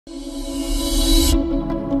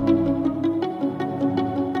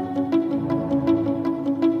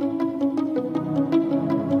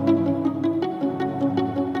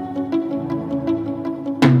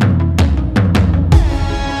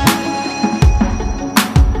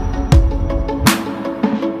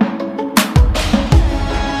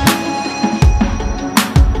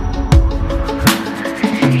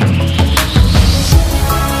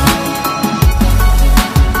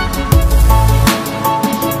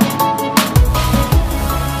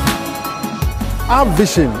Our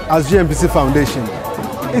vision as GNPC Foundation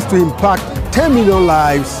is to impact 10 million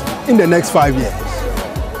lives in the next 5 years.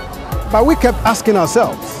 But we kept asking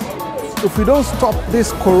ourselves, if we don't stop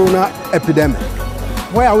this corona epidemic,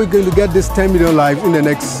 where are we going to get this 10 million lives in the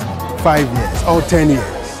next 5 years or 10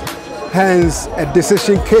 years? Hence, a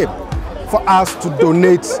decision came for us to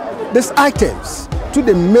donate these items to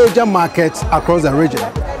the major markets across the region,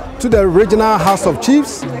 to the regional House of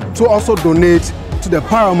Chiefs, to also donate to the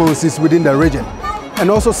Paramounts within the region, and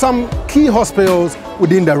also some key hospitals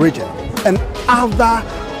within the region, and other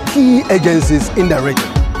key agencies in the region.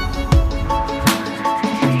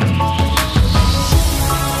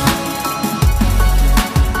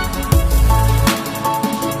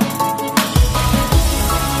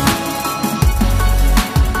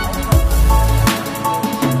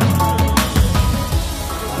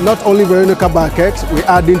 Not only Veronica Markets, we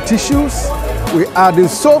add in tissues, we add in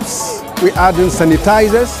soaps, we add in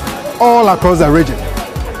sanitizers, all across the region.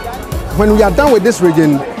 When we are done with this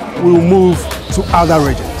region, we will move to other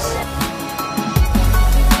regions.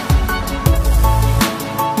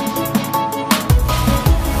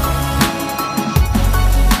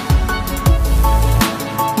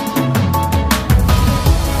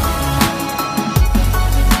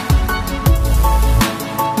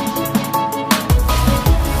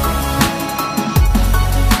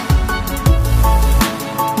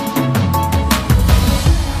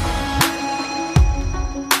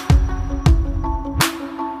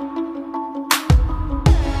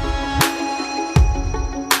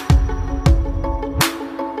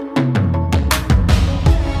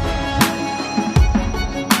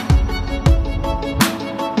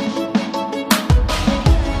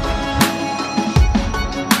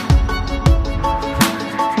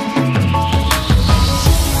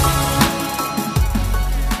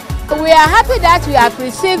 We are happy that we have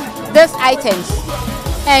received these items,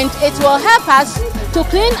 and it will help us to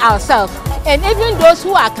clean ourselves, and even those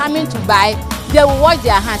who are coming to buy, they will wash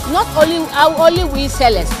their hands, not only we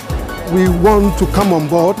sellers. We want to come on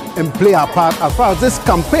board and play our part as far as this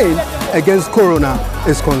campaign against corona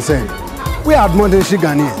is concerned. We are admonishing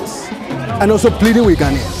Ghanaians and also pleading with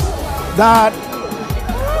Ghanaians that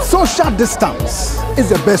social distance is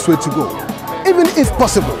the best way to go. Even if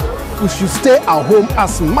possible, we should stay at home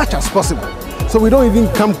as much as possible, so we don't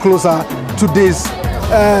even come closer to this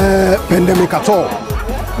pandemic at all.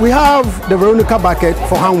 We have the Veronica bucket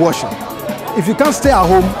for hand washing. If you can't stay at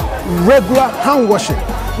home, regular hand washing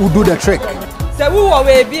will do the trick. So we will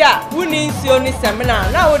be we need to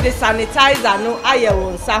seminar now. The sanitizer no aye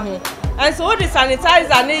won sahu, and so the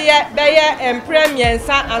sanitizer ne ye be ye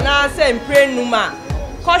Mensah and I say numa.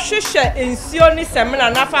 Koshishe insioni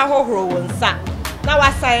seminar na fa hohoro won sa. Now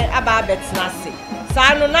I say about Betnasi.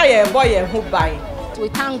 Sano na ye boy who buy. We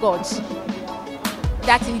thank God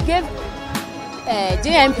that He gave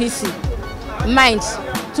GNPC mind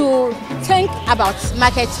to think about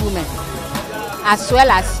market women as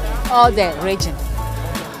well as all the region.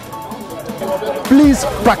 Please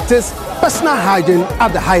practice personal hygiene at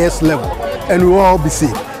the highest level, and we will all be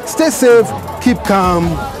safe. Stay safe, keep calm,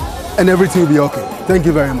 and everything will be okay. Thank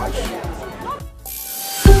you very much.